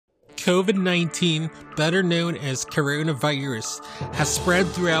COVID-19, better known as coronavirus, has spread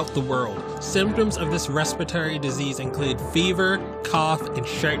throughout the world. Symptoms of this respiratory disease include fever, cough, and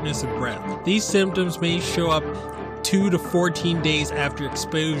shortness of breath. These symptoms may show up 2 to 14 days after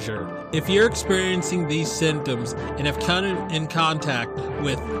exposure. If you're experiencing these symptoms and have come in contact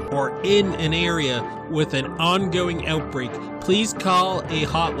with or in an area with an ongoing outbreak, please call a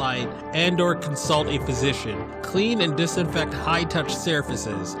hotline and/or consult a physician. Clean and disinfect high-touch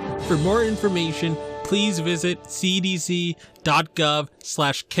surfaces. For more information, please visit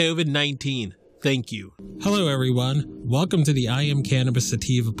cdc.gov/COVID-19. Thank you. Hello, everyone. Welcome to the I Am Cannabis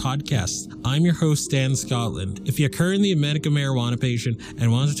Sativa podcast. I'm your host, Dan Scotland. If you're currently a medical marijuana patient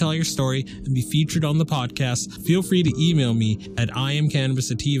and want to tell your story and be featured on the podcast, feel free to email me at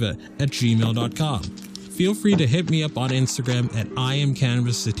iamcannabissativa@gmail.com. Feel free to hit me up on Instagram at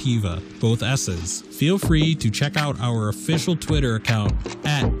iamcannabissativa, both S's. Feel free to check out our official Twitter account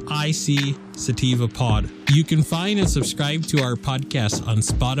at ICSativaPod. You can find and subscribe to our podcast on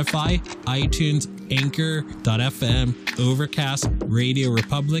Spotify, iTunes, Anchor.fm, Overcast, Radio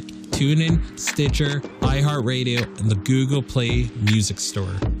Republic, TuneIn, Stitcher, iHeartRadio, and the Google Play Music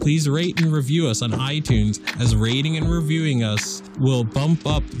Store. Please rate and review us on iTunes, as rating and reviewing us will bump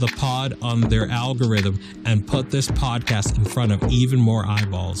up the pod on their algorithm and put this podcast in front of even more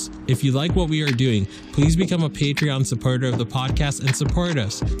eyeballs. If you like what we are doing, please become a Patreon supporter of the podcast and support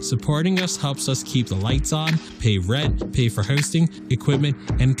us. Supporting us helps us keep the lights on, pay rent, pay for hosting, equipment,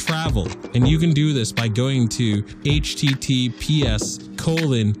 and travel. And you can do this by going to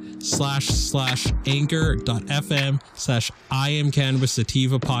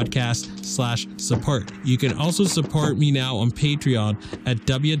https://anchor.fm/iamcannabissativa podcast/support. You can also support me now on Patreon at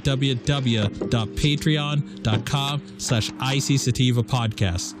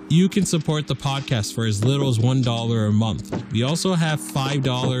www.patreon.com/ICSativaPodcast. You can support the podcast for as little as $1 a month. We also have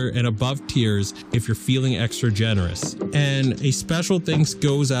 $5 and above tiers if you're feeling extra generous. And a special thanks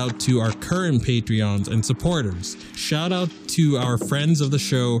goes out to our current Patreons and supporters. Shout out to our friends of the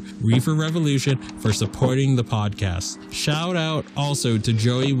show, Reefer Revolution, for supporting the podcast. Shout out also to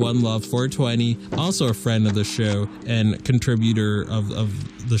Joey One Love 420, also a friend of the show and contributor of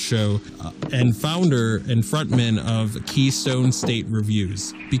the show, and founder and frontman of Keystone State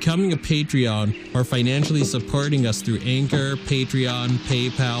Reviews. Becoming a Patreon or financially supporting us through Anchor, Patreon,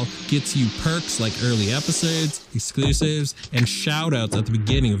 PayPal gets you perks like early episodes, exclusives, and shout outs at the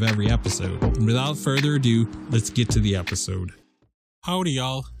beginning of every episode. And without further ado, let's get to the episode. Howdy,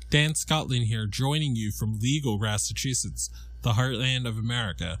 y'all. Dan Scotland here, joining you from legal Massachusetts, the heartland of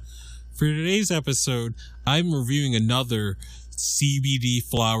America. For today's episode, I'm reviewing another CBD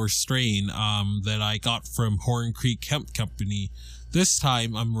flower strain that I got from Horn Creek Hemp Company. This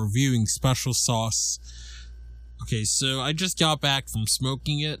time, I'm reviewing Special Sauce. Okay, so I just got back from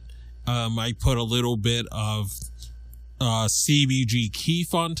smoking it. I put a little bit of CBG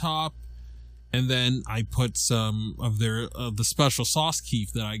keef on top, and then I put some of the Special Sauce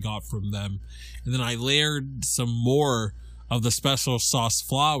keef that I got from them, and then I layered some more of the Special Sauce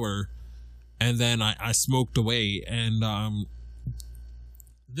flower, and then I smoked away. And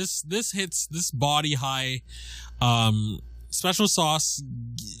this hits this body high. Special Sauce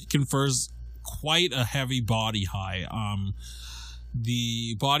confers quite a heavy body high.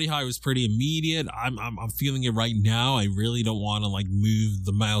 The body high was pretty immediate. I'm feeling it right now. I really don't want to move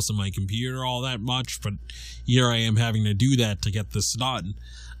the mouse on my computer all that much, but here I am having to do that to get this done.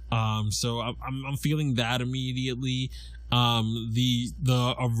 So I'm feeling that immediately.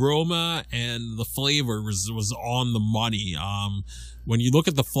 The aroma and the flavor was on the money. When you look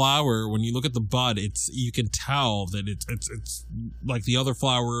at the flower, when you look at the bud, you can tell that it's like the other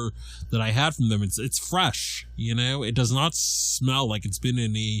flower that I had from them. It's fresh, it does not smell like it's been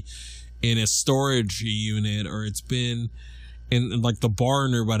in a storage unit, or it's been in like the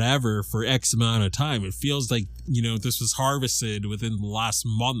barn or whatever for X amount of time. It feels like, this was harvested within the last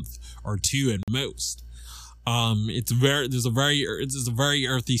month or two at most. It's a very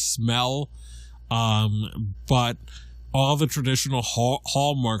earthy smell, but all the traditional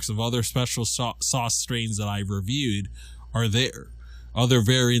hallmarks of other Special Sauce strains that I've reviewed are there. Other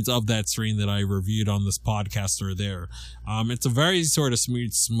variants of that strain that I reviewed on this podcast are there. It's a very sort of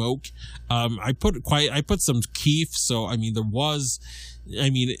smooth smoke. I put some keef, so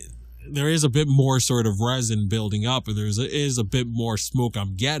there is a bit more sort of resin building up, and is a bit more smoke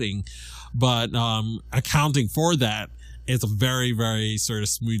I'm getting, but accounting for that, it's a very, very sort of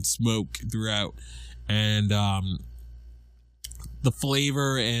smooth smoke throughout. And the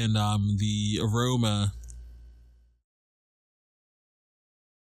flavor and the aroma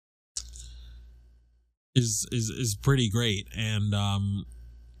is pretty great. And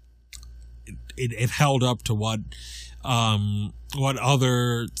it held up to what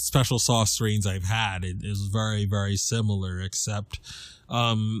other special sauce strains I've had. It was very, very similar, except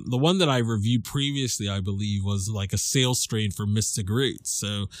the one that I reviewed previously, I believe, was like a stale strain for Mystic Roots.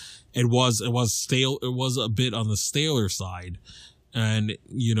 So it was stale. It was a bit on the staler side. And,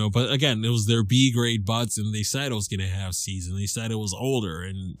 but again, it was their B grade butts, and they said it was going to have season. They said it was older,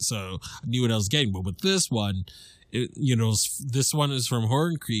 and so I knew what I was getting. But with this one, this one is from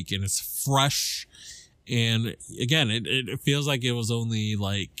Horn Creek, and it's fresh. And again, it feels like it was only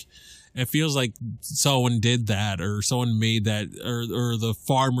like, it feels like someone did that, or someone made that, or the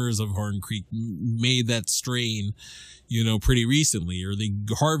farmers of Horn Creek made that strain, pretty recently, or they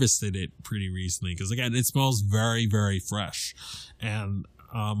harvested it pretty recently. Because again, it smells very, very fresh. And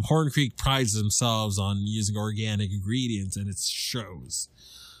Horn Creek prides themselves on using organic ingredients, and it shows.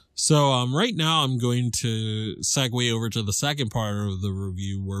 So right now I'm going to segue over to the second part of the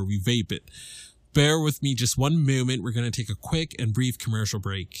review where we vape it. Bear with me just one moment. We're going to take a quick and brief commercial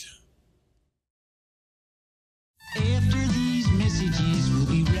break. After these messages, we'll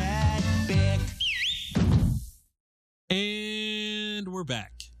be right back. And we're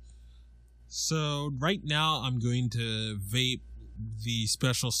back. So right now I'm going to vape the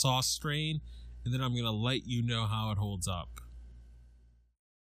special sauce strain, and then I'm going to let you know how it holds up.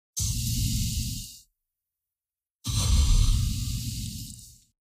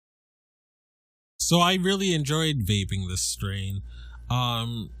 So I really enjoyed vaping this strain.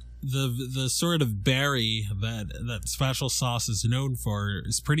 The sort of berry that special sauce is known for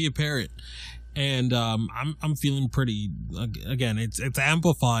is pretty apparent, and I'm feeling pretty. Again, it's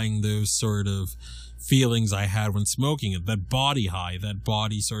amplifying those sort of feelings I had when smoking it. That body high, that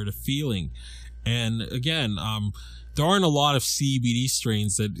body sort of feeling, and again, there aren't a lot of CBD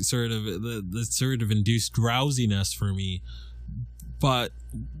strains that sort of induce drowsiness for me, but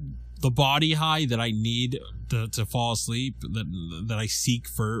the body high that I need to fall asleep, that I seek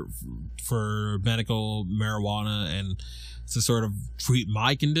for medical marijuana and to sort of treat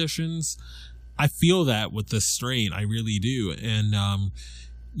my conditions, I feel that with this strain. I really do. And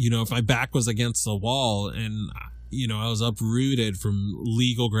if my back was against the wall and I was uprooted from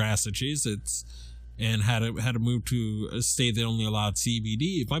legal Massachusetts and had to move to a state that only allowed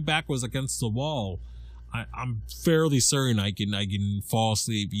CBD, if my back was against the wall, I'm fairly certain I can fall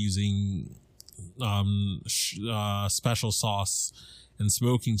asleep using special sauce and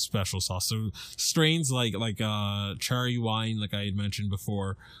smoking special sauce. So strains like cherry wine, like I had mentioned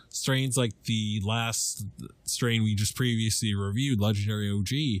before, strains like the last strain we just previously reviewed, Legendary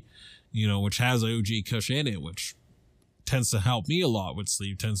OG, which has OG Kush in it, which tends to help me a lot with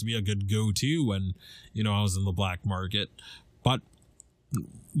sleep, tends to be a good go-to when I was in the black market. But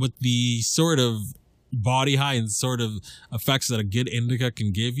with the sort of body high and sort of effects that a good indica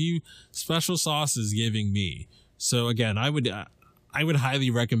can give you, special sauce is giving me. So again, I would highly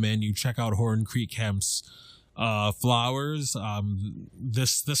recommend you check out Horn Creek Hemp's flowers.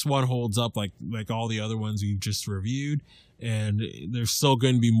 This one holds up like all the other ones we've just reviewed, and there's still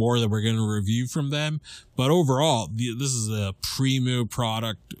going to be more that we're going to review from them. But overall, this is a primo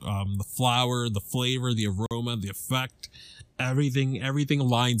product. The flower, the flavor, the aroma, the effect, everything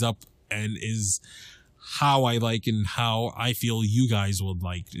lines up and is how I like and how I feel you guys would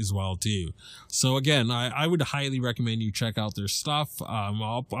like as well too. So again, I would highly recommend you check out their stuff.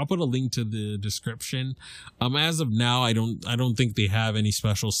 I'll put a link to the description. As of now, I don't think they have any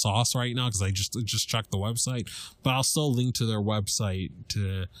special sauce right now because I just checked the website, but I'll still link to their website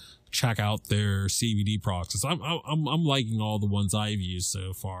to check out their CBD products. I'm liking all the ones I've used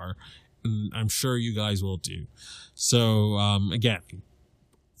so far, and I'm sure you guys will too. So again,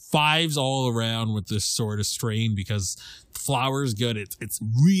 5s all around with this sort of strain because the flower is good. It's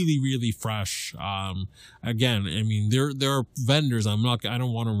really, really fresh. Again, I mean, there are vendors. I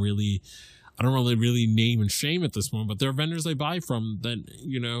don't really name and shame at this point, but there are vendors I buy from that,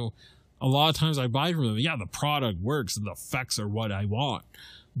 a lot of times I buy from them. Yeah, the product works and the effects are what I want.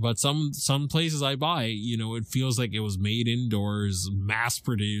 But some places I buy, it feels like it was made indoors, mass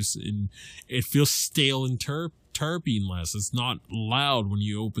produced, and it feels stale and terpene-less. It's not loud when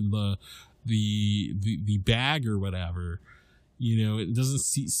you open the bag or whatever. It doesn't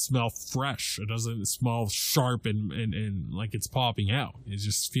smell fresh. It doesn't smell sharp and like it's popping out. It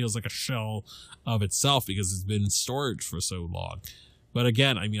just feels like a shell of itself because it's been in storage for so long. But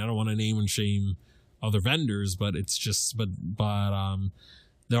again, I mean, I don't want to name and shame other vendors, but it's just, but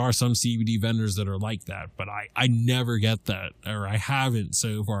there are some CBD vendors that are like that, but I never get that, or I haven't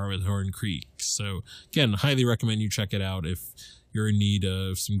so far with Horn Creek. So again, highly recommend you check it out if you're in need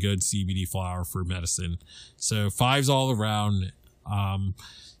of some good CBD flower for medicine. So 5s all around.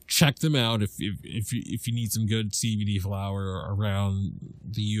 check them out if you need some good CBD flower around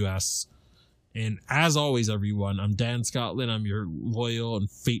the US. And as always, everyone, I'm Dan Scotland. I'm your loyal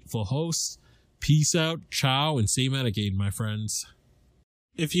and faithful host. Peace out, ciao, and stay medicated, my friends.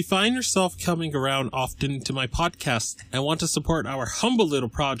 If you find yourself coming around often to my podcast and want to support our humble little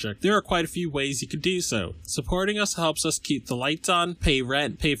project, there are quite a few ways you could do so. Supporting us helps us keep the lights on, pay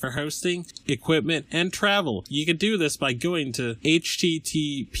rent, pay for hosting, equipment, and travel. You can do this by going to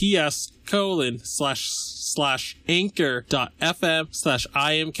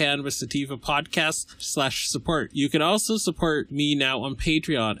https://anchor.fm/IamCannabisSativa/podcast/support. You can also support me now on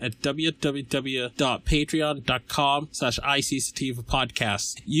Patreon at www.patreon.com/ICSativa podcast.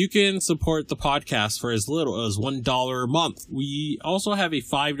 You can support the podcast for as little as $1 a month. We also have a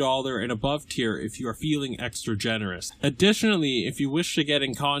 $5 and above tier if you are feeling extra generous. Additionally, if you wish to get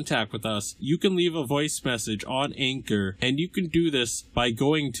in contact with us, you can leave a voice message on Anchor, and you can do this by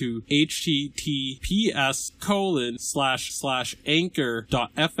going to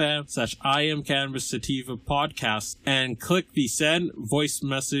https://anchor.fm/IamCannabisSativa/podcast and click the send voice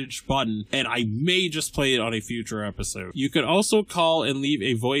message button, and I may just play it on a future episode. You can also call and leave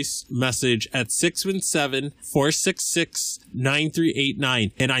a voice message at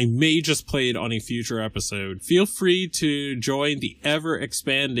 617-466-9389, and I may just play it on a future episode. Feel free to join the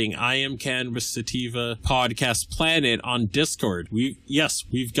ever-expanding I Am Cannabis Sativa podcast planet on Discord. We've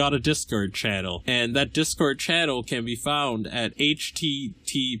got a Discord channel, and that Discord channel can be found at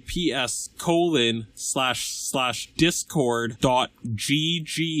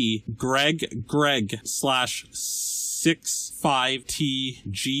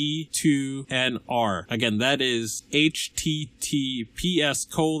Again, that is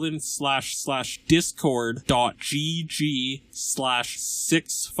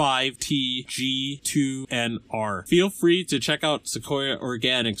https://discord.gg/65tg2nr. Feel free to check out Sequoia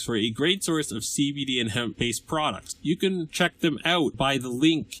Organics for a great source of CBD and hemp-based products. You can check them out by the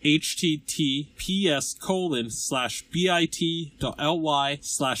link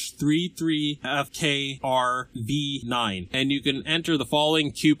https://bit.ly/33fkrv9, and you can enter the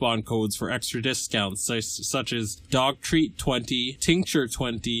following coupon codes for extra discounts, such as Dog Treat 20, Tincture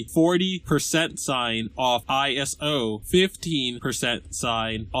 20, 40% off ISO,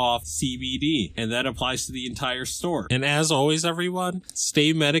 15% off CBD, and that applies to the entire store. And as always, everyone,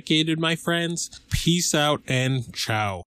 stay medicated, my friends. Peace out and ciao.